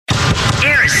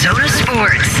Arizona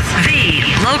Sports, the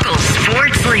local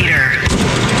sports leader.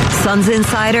 Suns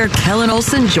insider Kellan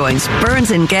Olson joins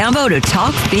Burns and Gambo to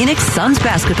talk Phoenix Suns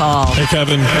basketball. Hey,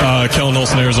 Kevin. Kellan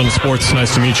Olson, Arizona Sports.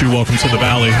 Nice to meet you. Welcome to the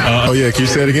Valley. Can you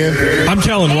say it again? I'm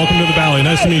Kellan. Welcome to the Valley.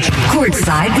 Nice to meet you.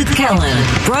 Courtside with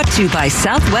Kellan. Brought to you by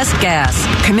Southwest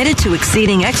Gas. Committed to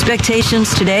exceeding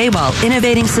expectations today while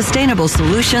innovating sustainable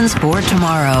solutions for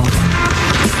tomorrow.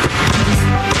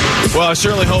 Well, I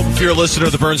certainly hope if you're a listener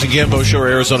to the Burns and Gambo Show or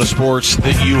Arizona Sports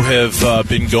that you have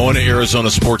been going to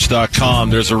ArizonaSports.com.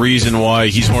 There's a reason why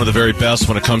he's one of the very best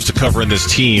when it comes to covering this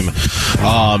team.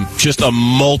 Just a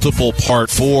multiple part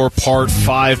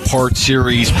 5-part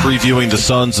series previewing the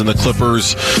Suns and the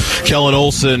Clippers. Kellan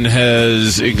Olson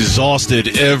has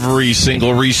exhausted every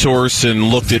single resource and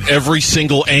looked at every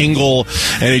single angle,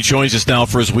 and he joins us now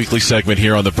for his weekly segment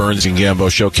here on the Burns and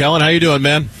Gambo Show. Kellan, how you doing,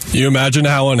 man? You imagine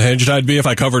how unhinged I'd be if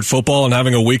I covered football and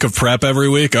having a week of prep every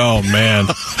week? Oh, man.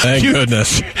 Thank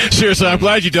goodness. Seriously, I'm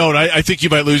glad you don't. I think you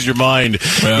might lose your mind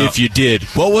if you did.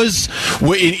 What was,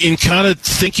 in kind of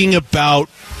thinking about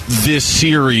this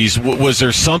series, was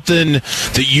there something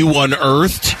that you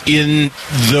unearthed in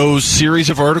those series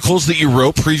of articles that you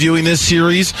wrote previewing this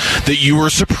series that you were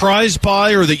surprised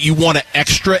by or that you want to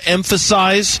extra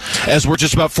emphasize as we're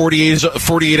just about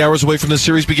 48 hours away from the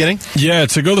series beginning? Yeah,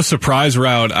 to go the surprise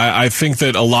route, I think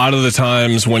that a lot of the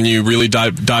times when you really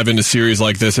dive into series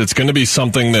like this, it's going to be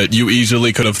something that you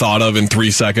easily could have thought of in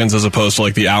 3 seconds as opposed to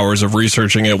like the hours of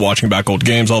researching it, watching back old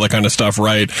games, all that kind of stuff,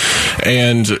 right?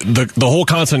 And the whole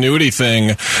continuity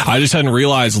thing, I just hadn't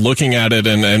realized looking at it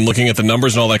and looking at the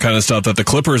numbers and all that kind of stuff that the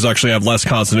Clippers actually have less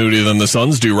continuity than the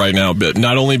Suns do right now. But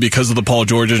not only because of the Paul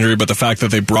George injury, but the fact that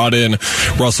they brought in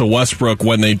Russell Westbrook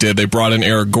when they did. They brought in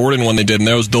Eric Gordon when they did, and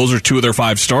those are 2 of their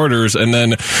 5 starters. And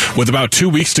then with about 2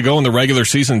 weeks to go in the regular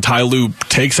season, Ty Lue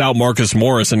takes out Marcus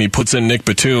Morris and he puts in Nick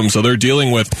Batum. So they're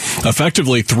dealing with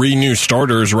effectively 3 new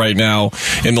starters right now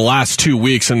in the last 2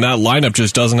 weeks, and that lineup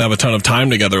just doesn't have a ton of time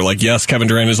together. Like, yes, Kevin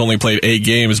Durant has only played 8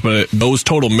 games, but those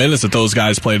total minutes that those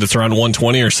guys played, it's around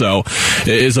 120 or so,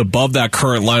 is above that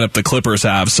current lineup the Clippers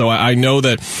have. So I know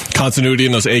that continuity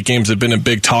in those 8 games have been a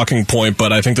big talking point,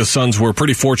 but I think the Suns were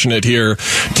pretty fortunate here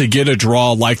to get a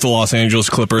draw like the Los Angeles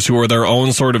Clippers, who are their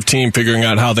own sort of team figuring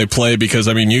out how they play, because,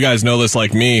 I mean, you guys know this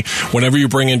like me. Whenever you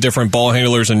bring in different ball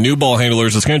handlers and new ball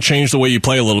handlers, it's going to change the way you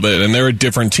play a little bit, and they're a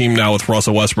different team now with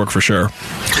Russell Westbrook for sure.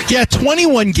 Yeah,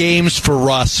 21 games for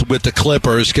Russ with the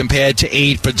Clippers compared to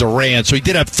 8 for Durant, so he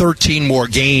did have 13 more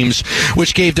games,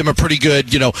 which gave them a pretty good,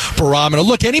 barometer.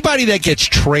 Look, anybody that gets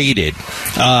traded,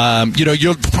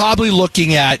 you're probably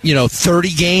looking at, 30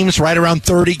 games, right around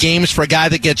 30 games for a guy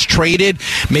that gets traded,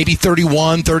 maybe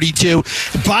 31, 32.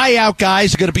 Buyout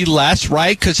guys are going to be less,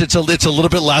 right? Because it's a little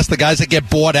bit less. The guys that get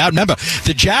bought out. Remember,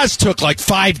 the Jazz took like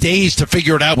 5 days to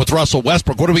figure it out with Russell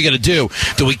Westbrook. What are we going to do?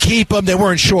 Do we keep him? They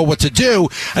weren't sure what to do.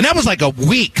 And that was like a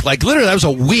week. Like, literally, that was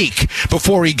a week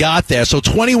before he got there. So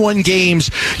 21 games,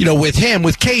 with him.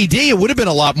 With KD, it would have been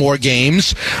a lot more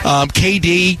games.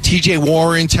 KD, TJ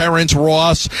Warren, Terrence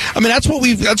Ross. I mean, that's what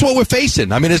we're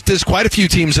facing. I mean, there's quite a few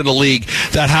teams in the league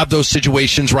that have those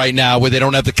situations right now where they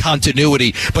don't have the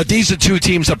continuity. But these are 2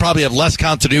 teams that probably have less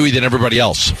continuity than everybody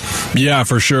else. Yeah,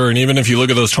 for sure. And even if you look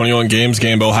at those 21 games,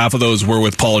 Gambo, half of those were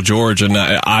with Paul George, and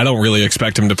I don't really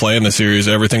expect him to play in the series.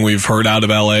 Everything we've heard out of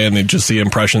LA and just the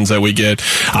impressions that we get,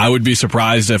 I would be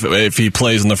surprised if he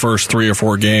plays in the first 3 or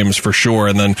 4 games for sure,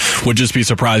 and then would just be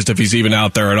surprised if he's even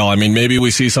out there at all. I mean, maybe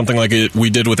we see something like we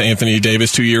did with Anthony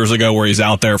Davis 2 years ago, where he's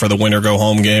out there for the winner go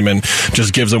home game and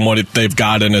just gives them what they've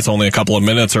got, and it's only a couple of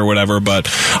minutes or whatever. But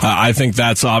I think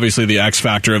that's obviously the X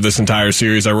factor of this entire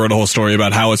series. I wrote a whole story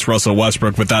about how it's Russell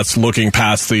Westbrook, but that's looking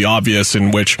past the obvious,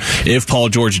 in which if Paul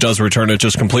George does return, it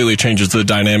just completely changes the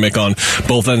dynamic on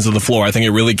both ends of the floor. I think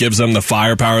it really gives them the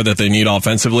firepower that they need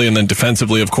offensively, and then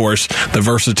defensively, of course, the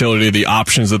versatility, the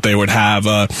options that they would have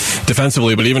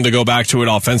defensively. But even to go back to it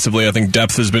offensively, I think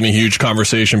depth has been a huge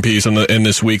conversation piece in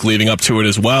this week leading up to it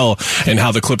as well, and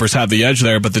how the Clippers have the edge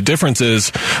there. But the difference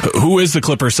is, who is the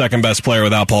Clippers' second best player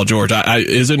without Paul George?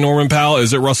 Is it Norman Powell?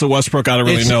 Is it Russell Westbrook? I don't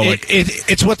really know.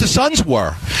 It's what the Suns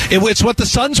were. It's what the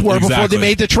Suns were before they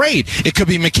made the trade. It could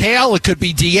be McHale. It could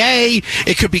be DA.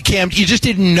 It could be Cam. You just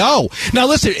didn't know. Now,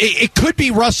 listen, it could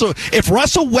be Russell. If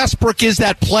Russell Westbrook is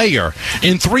that player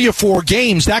in 3 or 4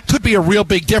 games, that could be a real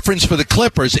big difference for the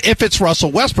Clippers. If it's it's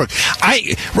Russell Westbrook.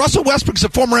 Russell Westbrook's a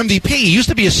former MVP. He used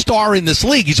to be a star in this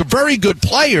league. He's a very good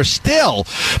player still,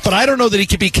 but I don't know that he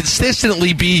can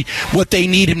consistently be what they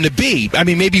need him to be. I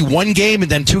mean, maybe one game and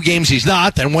then 2 games he's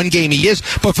not, then 1 game he is.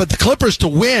 But for the Clippers to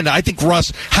win, I think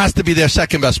Russ has to be their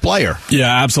second best player.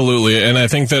 Yeah, absolutely. And I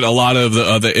think that a lot of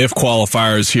the if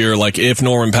qualifiers here, like if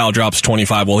Norman Powell drops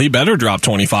 25, well, he better drop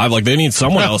 25. Like they need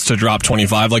someone else to drop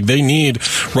 25. Like they need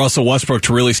Russell Westbrook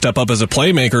to really step up as a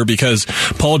playmaker because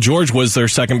Paul George was their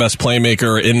second best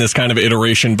playmaker in this kind of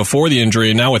iteration before the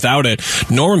injury. And now without it,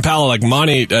 Norman Powell, like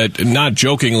Monty, not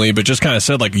jokingly, but just kind of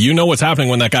said, like, you know what's happening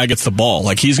when that guy gets the ball.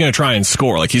 Like he's going to try and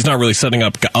score. Like he's not really setting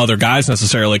up other guys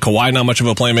necessarily. Kawhi, not much of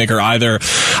a playmaker either.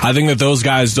 I think that those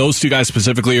 2 guys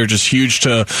specifically are just huge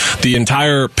to the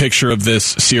entire picture of this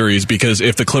series because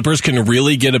if the Clippers can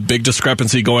really get a big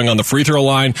discrepancy going on the free throw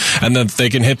line and then they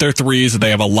can hit their threes,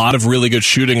 they have a lot of really good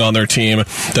shooting on their team,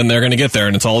 then they're going to get there.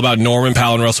 And it's all about Norman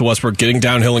Powell and Russell Westbrook getting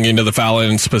downhill and into the foul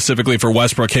line, and specifically for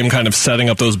Westbrook, him kind of setting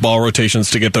up those ball rotations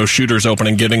to get those shooters open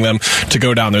and getting them to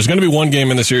go down. There's going to be one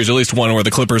game in the series, at least one, where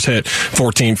the Clippers hit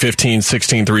 14, 15,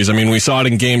 16 threes. I mean, we saw it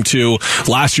in game 2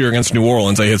 last year against New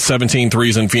Orleans. They hit 17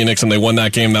 threes in Phoenix and they won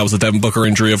that game. That was a Devin Booker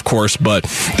injury, of course, but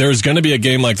there's going to be a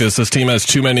game like this. This team has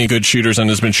too many good shooters and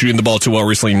has been shooting the ball too well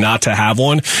recently not to have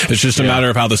one. It's just a matter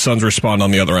of how the Suns respond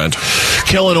on the other end.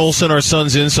 Kellan Olson, our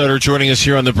Suns insider, joining us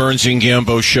here on the Burns and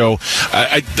Gambo show.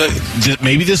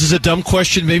 Maybe this is a dumb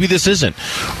question. Maybe this isn't.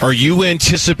 Are you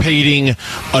anticipating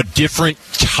a different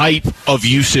type of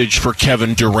usage for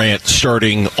Kevin Durant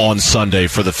starting on Sunday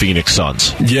for the Phoenix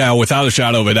Suns? Yeah, without a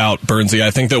shadow of a doubt, Burnsy.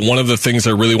 I think that one of the things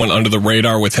that really went under the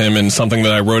radar with him and something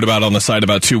that I wrote about on the site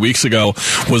about 2 weeks ago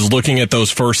was looking at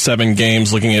those first 7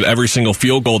 games, looking at every single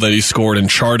field goal that he scored and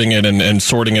charting it and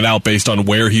sorting it out based on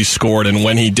where he scored and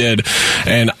when he did.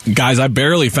 And guys, I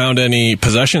barely found any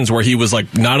possessions where he was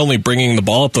like not only bringing the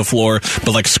ball up the floor,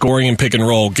 but like scoring in pick and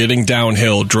roll, getting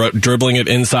downhill, dribbling it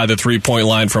inside the 3-point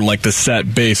line from like the set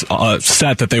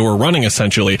that they were running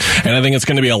essentially. And I think it's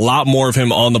going to be a lot more of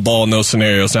him on the ball in those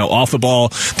scenarios. Now, off the ball,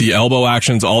 the elbow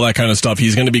actions, all that kind of stuff,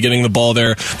 he's going to be getting the ball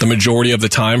there the majority of the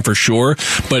time for sure.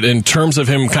 But in terms of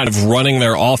him kind of running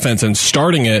their offense and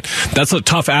starting it, that's a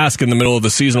tough ask in the middle of the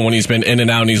season when he's been in and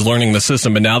out and he's learning the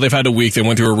system. But now they've had a week. They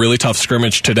went through a really tough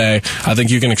scrimmage today. I think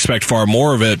you can expect far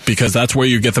more of it because that's where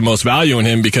you get the most value in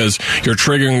him because you're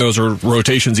triggering those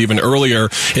rotations even earlier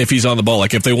if he's on the ball.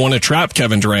 Like if they want to trap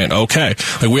Kevin Durant, okay.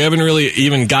 Like we haven't really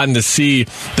even gotten to see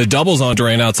the doubles on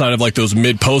Durant outside of like those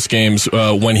mid-post games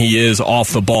when he is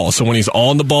off the ball. So when he's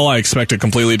on the ball, I expect a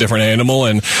completely different animal,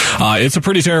 and it's a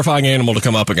pretty terrifying animal to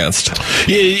come up against.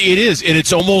 Yeah, it is, and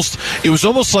it was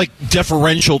almost like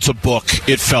deferential to Book.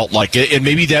 It felt like it, and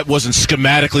maybe that wasn't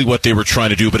schematically what they were trying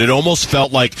to do, but it almost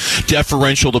felt like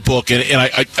deferential to Book. And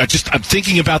I'm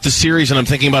thinking about the series, and I'm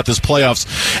thinking about this playoffs,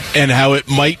 and how it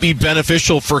might be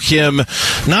beneficial for him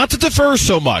not to defer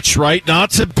so much, right?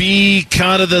 Not to be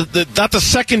kind of not the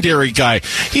secondary guy.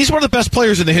 He's one of the best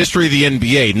players in the history of the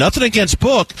NBA. Nothing against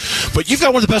Book, but you've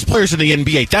got one of the best players in the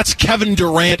NBA. That's Kevin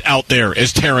Durant out there,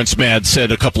 as Terrence Mann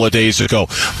said a couple of days ago.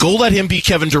 Go let him be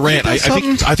Kevin Durant. I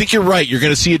think you're right. You're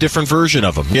going to see a different version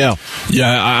of him. Yeah.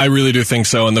 Yeah, I really do think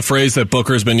so. And the phrase that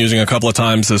Booker's been using a couple of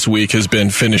times this week has been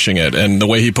finishing it. And the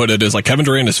way he put it is like Kevin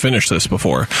Durant has finished this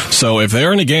before. So if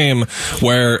they're in a game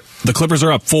where the Clippers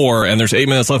are up 4 and there's 8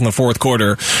 minutes left in the fourth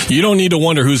quarter, you don't need to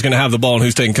wonder who's going to have the ball and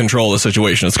who's taking control of the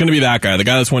situation. It's going to be that guy, the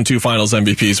guy that's won 2 finals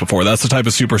MVPs before. That's the type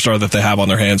of superstar that they have on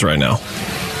their hands right now.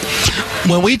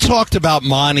 When we talked about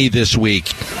Monty this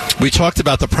week, we talked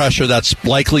about the pressure that's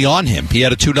likely on him. He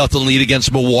had a 2-0 lead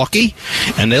against Milwaukee,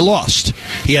 and they lost.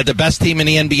 He had the best team in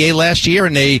the NBA last year,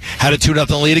 and they had a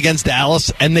 2-0 lead against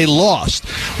Dallas, and they lost.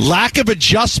 Lack of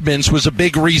adjustments was a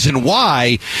big reason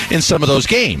why in some of those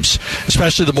games,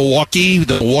 especially the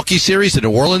Milwaukee series, the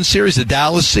New Orleans series, the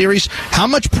Dallas series. How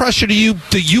much pressure do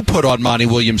you put on Monty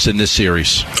Williams in this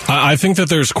series? I think that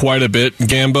there's quite a bit,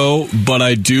 Gambo, but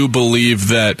I do believe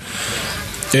that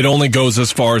it only goes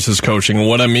as far as his coaching. And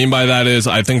what I mean by that is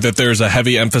I think that there's a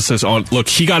heavy emphasis on, look,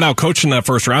 he got out-coached in that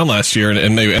first round last year,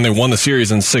 and they won the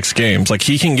series in 6 games. Like,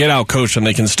 he can get out-coached, and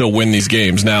they can still win these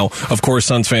games. Now, of course,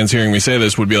 Suns fans hearing me say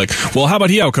this would be like, well, how about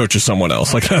he out-coaches someone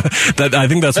else? Like, that, I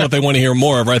think that's what they want to hear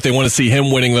more of, right? They want to see him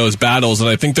winning those battles, and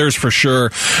I think there's for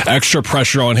sure extra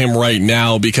pressure on him right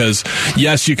now because,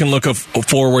 yes, you can look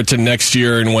forward to next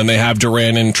year and when they have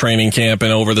Durant in training camp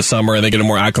and over the summer and they get him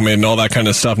more acclimated and all that kind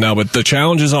of stuff now, but the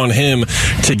challenge hinges on him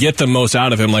to get the most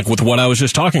out of him, like with what I was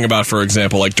just talking about, for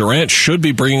example. Like Durant should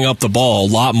be bringing up the ball a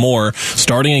lot more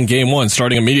starting in game one,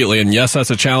 starting immediately. And yes, that's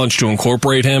a challenge to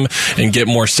incorporate him and get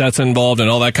more sets involved and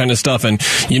all that kind of stuff. And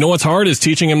you know what's hard is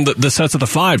teaching him the sets of the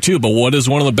 5 too. But what is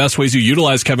one of the best ways you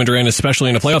utilize Kevin Durant, especially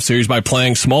in a playoff series, by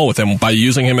playing small with him, by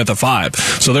using him at the 5.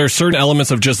 So there are certain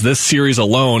elements of just this series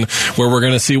alone where we're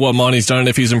going to see what Monty's done and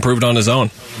if he's improved on his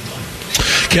own.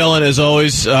 Kellan, as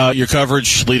always, your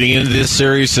coverage leading into this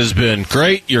series has been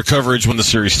great. Your coverage when the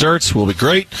series starts will be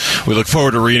great. We look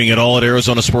forward to reading it all at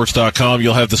ArizonaSports.com.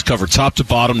 You'll have this covered top to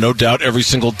bottom, no doubt, every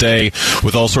single day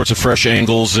with all sorts of fresh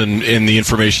angles and the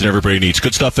information everybody needs.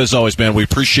 Good stuff as always, man. We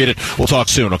appreciate it. We'll talk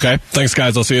soon, okay? Thanks,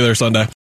 guys. I'll see you there Sunday.